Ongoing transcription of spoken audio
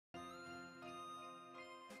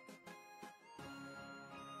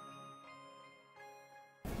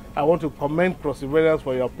I want to commend Cross Riverians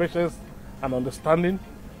for your patience and understanding.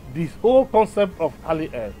 The whole concept of Cali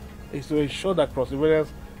Air is to ensure that Cross Riverians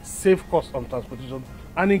save costs on transportation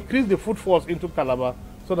and increase the footfalls into Calabar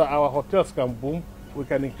so that our hotels can boom, we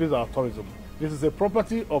can increase our tourism. This is a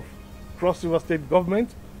property of Cross River State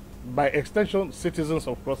government, by extension, citizens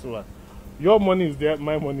of Cross River. Your money is there,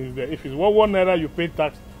 my money is there. If it's 1 naira you pay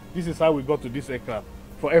tax, this is how we got to this aircraft.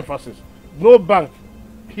 For emphasis, no bank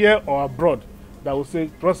here or abroad that will say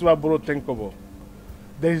Cross River borrowed 10 kobo.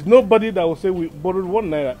 There is nobody that will say we borrowed 1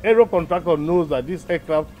 naira. Aero contractor knows that this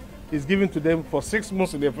aircraft is given to them for 6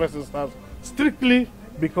 months in the first instance, strictly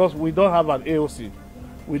because we don't have an AOC.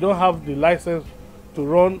 We don't have the license to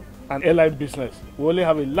run an airline business. We only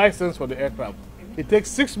have a license for the aircraft. It takes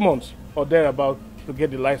 6 months or thereabout to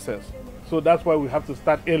get the license. So that's why we have to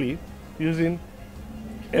start early using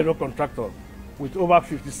aero contractor with over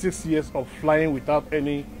 56 years of flying without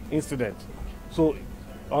any incident. So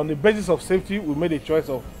on the basis of safety, we made a choice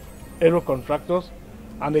of aero contractors,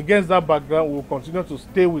 and against that background, we will continue to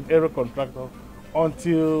stay with aero contractors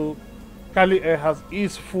until Cali Air has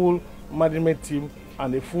its full management team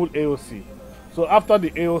and a full AOC. So after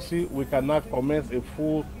the AOC, we can now commence a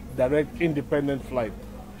full direct independent flight.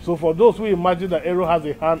 So for those who imagine that Aero has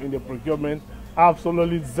a hand in the procurement,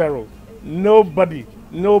 absolutely zero. Nobody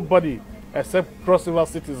except Cross River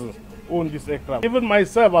citizens own this aircraft. Even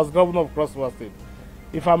myself as governor of Cross River State,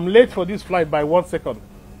 if I'm late for this flight by 1 second,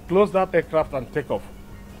 close that aircraft and take off.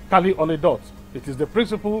 Cali on a dot. It is the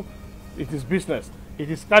principle, it is business. It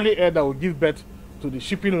is Cali Air that will give birth to the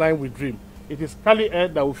shipping line we dream. It is Cali Air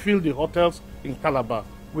that will fill the hotels in Calabar.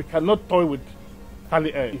 We cannot toy with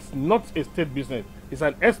Cali Air. It's not a state business. It's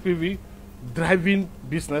an SPV driving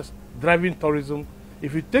business, driving tourism.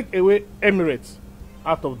 If you take away Emirates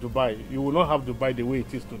out of Dubai, you will not have Dubai the way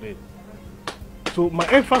it is today. So my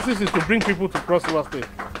emphasis is to bring people to Cross River State.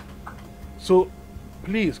 So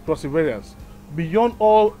please, Cross Riverians, beyond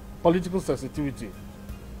all political sensitivity,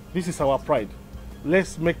 this is our pride.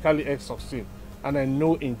 Let's make Cali Air succeed. And I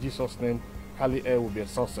know in Jesus' name, Cali Air will be a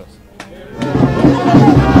success.